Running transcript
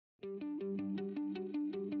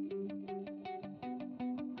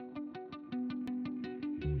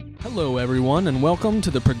Hello, everyone, and welcome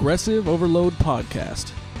to the Progressive Overload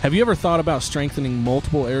Podcast. Have you ever thought about strengthening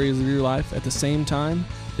multiple areas of your life at the same time?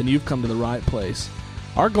 Then you've come to the right place.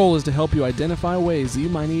 Our goal is to help you identify ways that you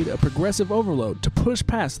might need a progressive overload to push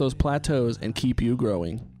past those plateaus and keep you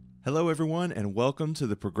growing. Hello, everyone, and welcome to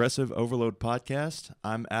the Progressive Overload Podcast.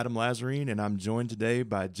 I'm Adam Lazarine, and I'm joined today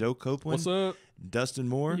by Joe Copeland. What's up? Dustin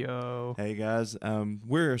Moore. Yo. Hey, guys.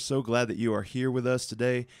 We're so glad that you are here with us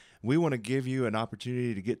today. We want to give you an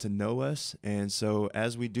opportunity to get to know us, and so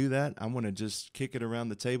as we do that, I want to just kick it around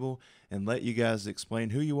the table and let you guys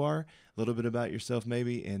explain who you are, a little bit about yourself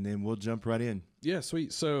maybe, and then we'll jump right in. Yeah,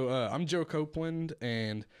 sweet. So I'm Joe Copeland,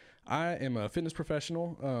 and I am a fitness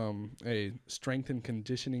professional, a strength and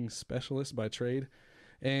conditioning specialist by trade.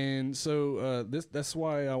 And so that's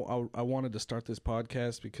why I wanted to start this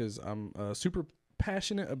podcast, because I'm super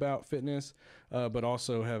passionate about fitness, but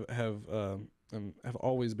also have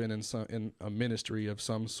always been in a ministry of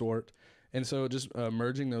some sort. And so just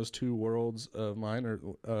merging those two worlds of mine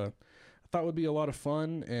I thought would be a lot of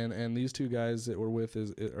fun. And these two guys that we're with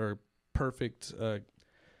are perfect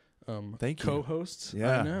Thank you. co-hosts.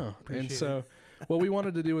 Yeah. I know. Appreciate And so what we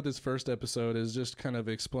wanted to do with this first episode is just kind of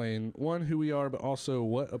explain, one, who we are, but also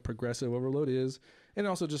what a progressive overload is, and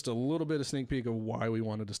also just a little bit of sneak peek of why we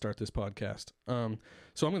wanted to start this podcast.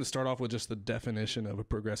 So I'm going to start off with just the definition of a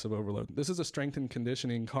progressive overload. This is a strength and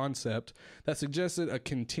conditioning concept that suggests that a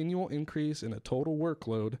continual increase in a total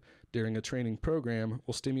workload during a training program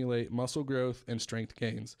will stimulate muscle growth and strength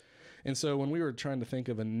gains. And so when we were trying to think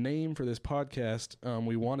of a name for this podcast,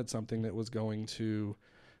 we wanted something that was going to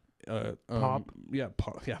Pop.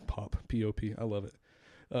 Pop, P-O-P. I love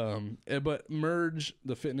it. But merge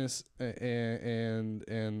the fitness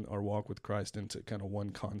and our walk with Christ into kind of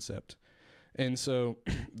one concept. And so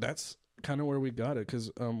that's kind of where we got it,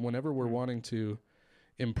 because whenever we're wanting to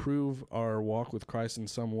improve our walk with Christ in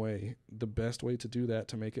some way, the best way to do that,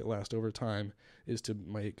 to make it last over time, is to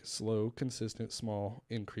make slow, consistent, small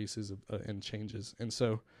increases and changes. And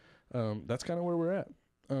so that's kind of where we're at.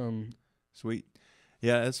 Sweet.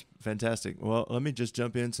 Yeah, that's fantastic. Well, let me just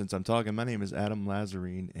jump in since I'm talking. My name is Adam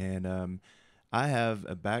Lazarine, and I have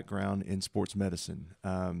a background in sports medicine.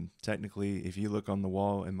 Technically, if you look on the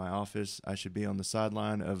wall in my office, I should be on the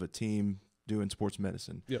sideline of a team doing sports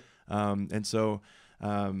medicine. Yep. And so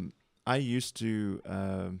I used to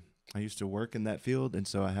work in that field, and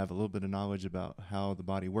so I have a little bit of knowledge about how the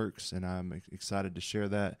body works, and I'm excited to share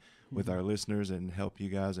that with our listeners and help you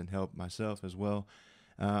guys and help myself as well.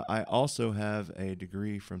 I also have a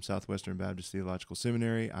degree from Southwestern Baptist Theological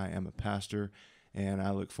Seminary. I am a pastor, and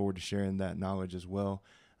I look forward to sharing that knowledge as well.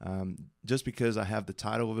 Just because I have the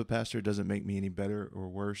title of a pastor doesn't make me any better or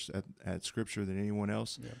worse at Scripture than anyone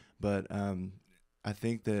else. Yeah. But I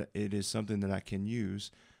think that it is something that I can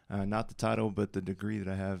use, not the title, but the degree that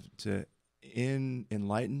I have to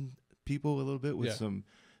enlighten people a little bit with some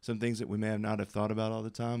things that we may not have thought about all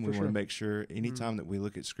the time. We want to make sure anytime that we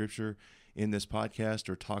look at Scripture in this podcast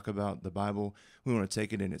or talk about the Bible, we want to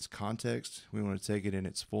take it in its context. We want to take it in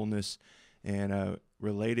its fullness and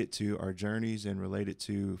relate it to our journeys and relate it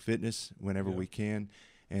to fitness whenever we can.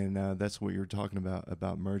 And that's what you're talking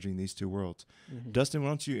about merging these two worlds. Mm-hmm. Dustin, why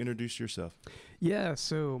don't you introduce yourself? Yeah,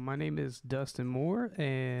 so my name is Dustin Moore,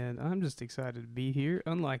 and I'm just excited to be here.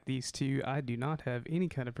 Unlike these two, I do not have any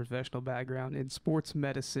kind of professional background in sports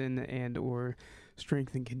medicine and or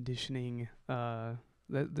strength and conditioning.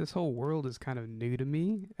 This whole world is kind of new to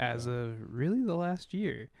me as of really the last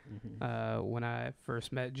year. Mm-hmm. When I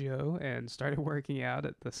first met Joe and started working out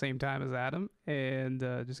at the same time as Adam, and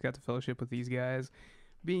just got to fellowship with these guys,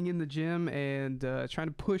 being in the gym and trying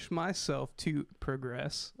to push myself to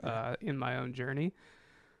progress in my own journey.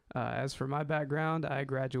 As for my background, I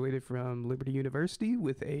graduated from Liberty University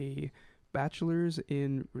with a bachelor's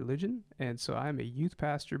in religion, and so I'm a youth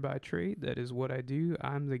pastor by trade. That is what I do.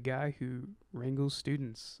 I'm the guy who wrangles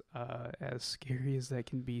students, as scary as that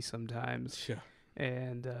can be sometimes. Yeah.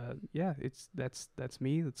 And that's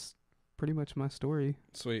me. That's pretty much my story.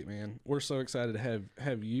 Sweet, man. We're so excited to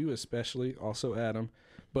have you, especially, also Adam.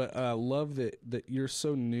 But I love that you're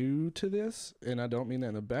so new to this, and I don't mean that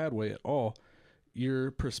in a bad way at all.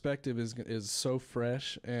 Your perspective is so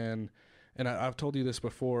fresh, and I've told you this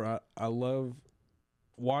before. I love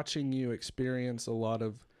watching you experience a lot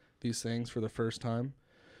of these things for the first time,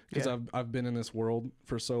 because I've been in this world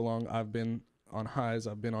for so long. I've been on highs,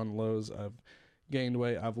 I've been on lows, I've gained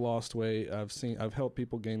weight, I've lost weight, I've helped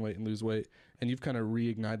people gain weight and lose weight, and you've kind of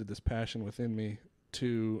reignited this passion within me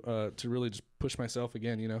to really just push myself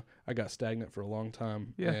again. You know, I got stagnant for a long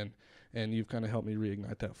time, and you've kind of helped me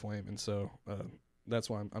reignite that flame, and so that's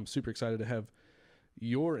why I'm super excited to have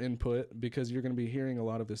your input, because you're going to be hearing a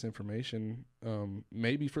lot of this information,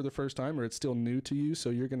 maybe for the first time, or it's still new to you. So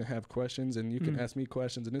you're going to have questions, and you can ask me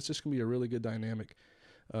questions, and it's just going to be a really good dynamic.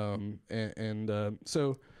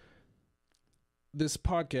 So this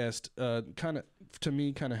podcast kind of, to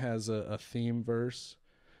me, kind of has a theme verse,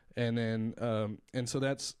 and then and so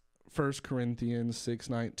that's 1 Corinthians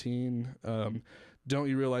 6:19. Don't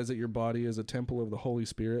you realize that your body is a temple of the Holy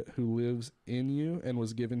Spirit who lives in you and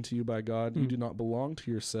was given to you by God? You do not belong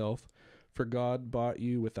to yourself, for God bought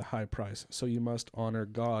you with a high price. So you must honor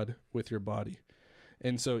God with your body.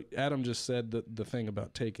 And so Adam just said the thing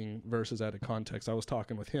about taking verses out of context. I was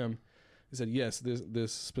talking with him. He said, yes,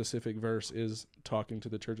 this specific verse is talking to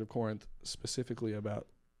the Church of Corinth specifically about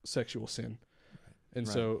sexual sin. And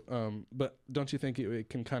Right. so, but don't you think it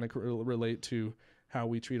can kind of relate to how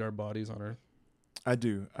we treat our bodies on earth? I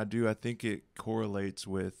do. I think it correlates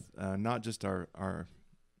with not just our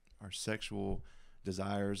sexual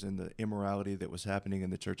desires and the immorality that was happening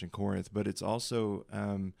in the church in Corinth, but it's also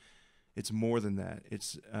it's more than that.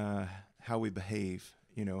 It's how we behave,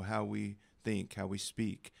 how we think, how we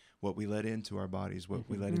speak, what we let into our bodies, what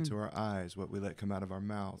we let into our eyes, what we let come out of our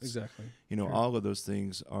mouths. Exactly. All of those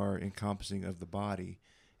things are encompassing of the body.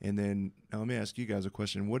 And then now let me ask you guys a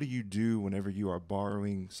question. What do you do whenever you are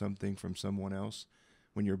borrowing something from someone else?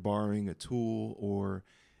 When you're borrowing a tool, or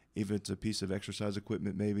if it's a piece of exercise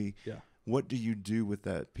equipment, maybe. Yeah. What do you do with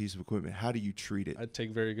that piece of equipment? How do you treat it? I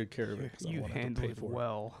take very good care of it. 'Cause I You won't have to handle pay it for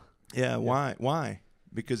well. Yeah. Why?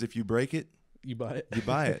 Because if you break it, You buy it. you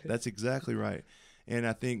buy it. That's exactly right. And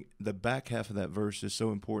I think the back half of that verse is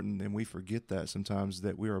so important, and we forget that sometimes,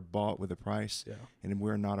 that we are bought with a price, Yeah. and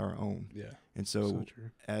we're not our own. Yeah. And So so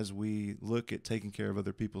true. as we look at taking care of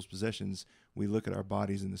other people's possessions, we look at our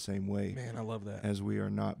bodies in the same way. Man, I love that. As we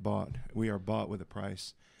are not bought. We are bought with a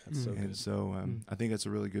price. That's so Mm. And good. so I think that's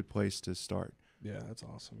a really good place to start. Yeah, that's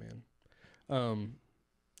awesome, man.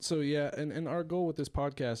 So yeah, and our goal with this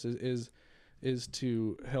podcast is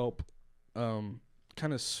to help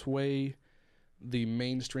kind of sway the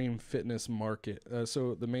mainstream fitness market.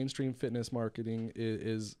 So the mainstream fitness marketing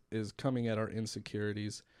is coming at our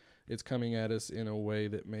insecurities. It's coming at us in a way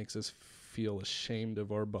that makes us feel ashamed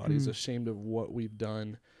of our bodies, ashamed of what we've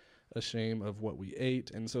done, ashamed of what we ate.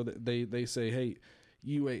 And so they say, hey,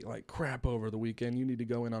 you ate like crap over the weekend. You need to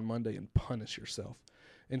go in on Monday and punish yourself.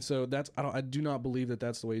 And so I do not believe that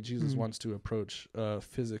that's the way Jesus wants to approach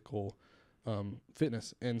physical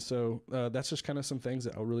fitness. And so that's just kind of some things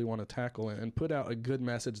that I really want to tackle and put out a good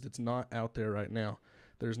message that's not out there right now.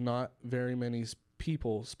 There's not very many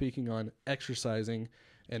people speaking on exercising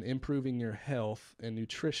and improving your health and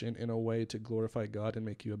nutrition in a way to glorify God and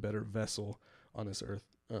make you a better vessel on this earth.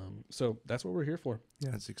 So that's what we're here for.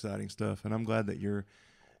 Yeah. That's exciting stuff. And I'm glad that your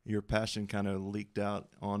passion kind of leaked out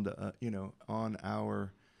onto on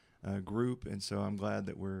our group. And so I'm glad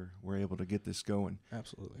that we're able to get this going.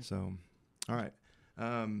 Absolutely. So, all right.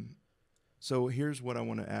 So here's what I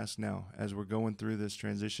want to ask now as we're going through this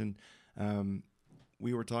transition.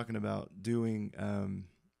 We were talking about doing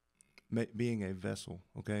being a vessel,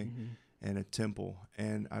 okay, and a temple.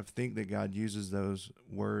 And I think that God uses those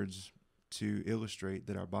words to illustrate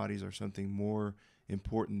that our bodies are something more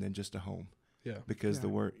important than just a home. Yeah. Because Yeah. the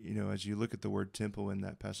word, as you look at the word temple in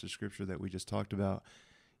that passage of scripture that we just talked about,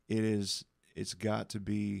 it's got to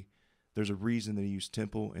be, there's a reason that he used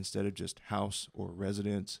temple instead of just house or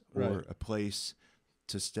residence or Right. a place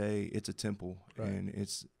to stay. It's a temple, Right. and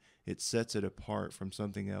it sets it apart from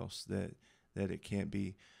something else that it can't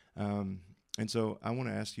be. And so I want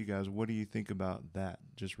to ask you guys, what do you think about that,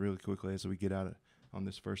 just really quickly as we get out on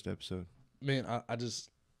this first episode? Man, I just,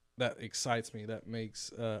 that excites me. That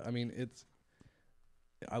makes, I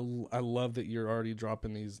love that you're already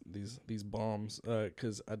dropping these bombs,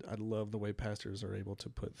 because I love the way pastors are able to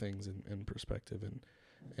put things in perspective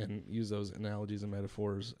and use those analogies and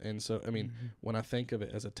metaphors. And so, when I think of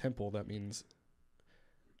it as a temple, that means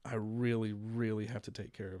I really, really have to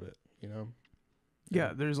take care of it,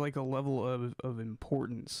 Yeah, there's like a level of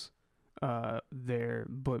importance there,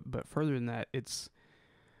 but further than that, it's,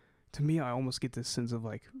 to me, I almost get this sense of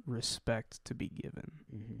like respect to be given,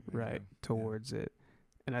 right, towards it.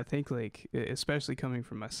 And I think, like, especially coming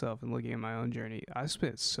from myself and looking at my own journey, I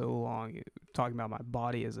spent so long talking about my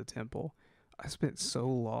body as a temple. I spent so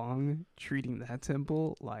long treating that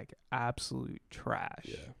temple like absolute trash.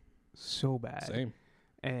 Yeah. So bad. Same.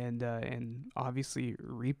 And obviously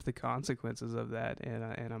reap the consequences of that.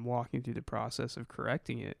 And I'm walking through the process of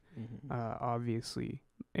correcting it, obviously,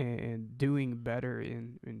 and doing better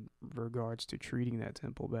in regards to treating that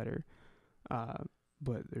temple better.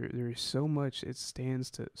 But there's so much, it stands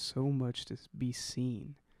to so much to be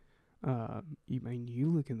seen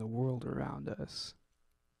You look in the world around us,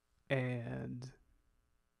 and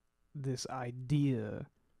this idea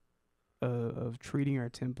of treating our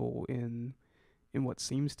temple in what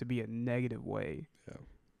seems to be a negative way,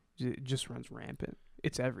 it just runs rampant.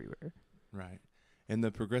 It's everywhere. Right. And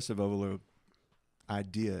the progressive overload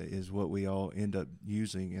idea is what we all end up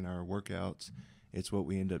using in our workouts. It's what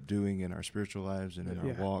we end up doing in our spiritual lives and in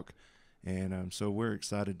our walk. And so we're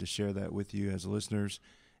excited to share that with you as listeners.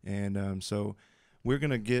 And so we're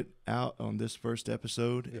going to get out on this first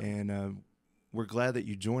episode, and we're glad that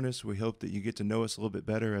you join us. We hope that you get to know us a little bit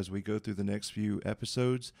better as we go through the next few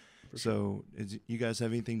episodes. So you guys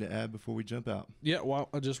have anything to add before we jump out? Yeah, well,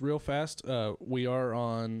 just real fast, we are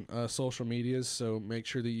on social medias, so make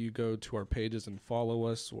sure that you go to our pages and follow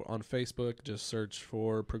us. We're on Facebook, just search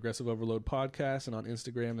for Progressive Overload Podcast, and on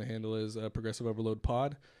Instagram, the handle is Progressive Overload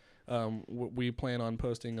Pod. We plan on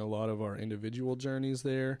posting a lot of our individual journeys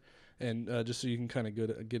there, and just so you can kind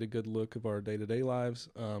of get a good look of our day-to-day lives.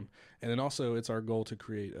 And then also it's our goal to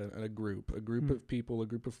create a group of people, a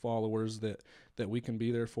group of followers that we can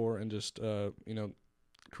be there for, and just,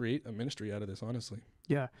 create a ministry out of this, honestly.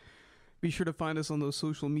 Yeah. Be sure to find us on those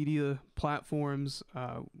social media platforms.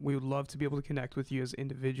 We would love to be able to connect with you as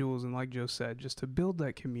individuals, and like Joe said, just to build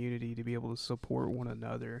that community, to be able to support one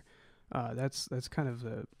another. That's kind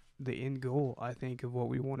of the end goal, I think, of what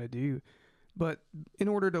we want to do. But in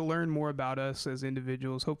order to learn more about us as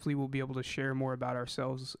individuals, hopefully we'll be able to share more about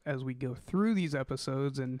ourselves as we go through these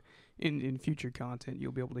episodes, and in future content,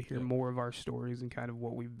 you'll be able to hear more of our stories and kind of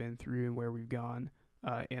what we've been through and where we've gone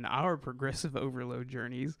in our progressive overload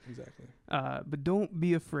journeys. Exactly. But don't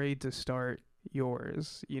be afraid to start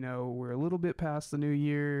yours. We're a little bit past the new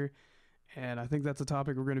year, and I think that's a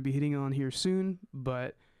topic we're going to be hitting on here soon,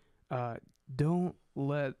 but don't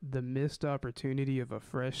let the missed opportunity of a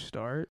fresh start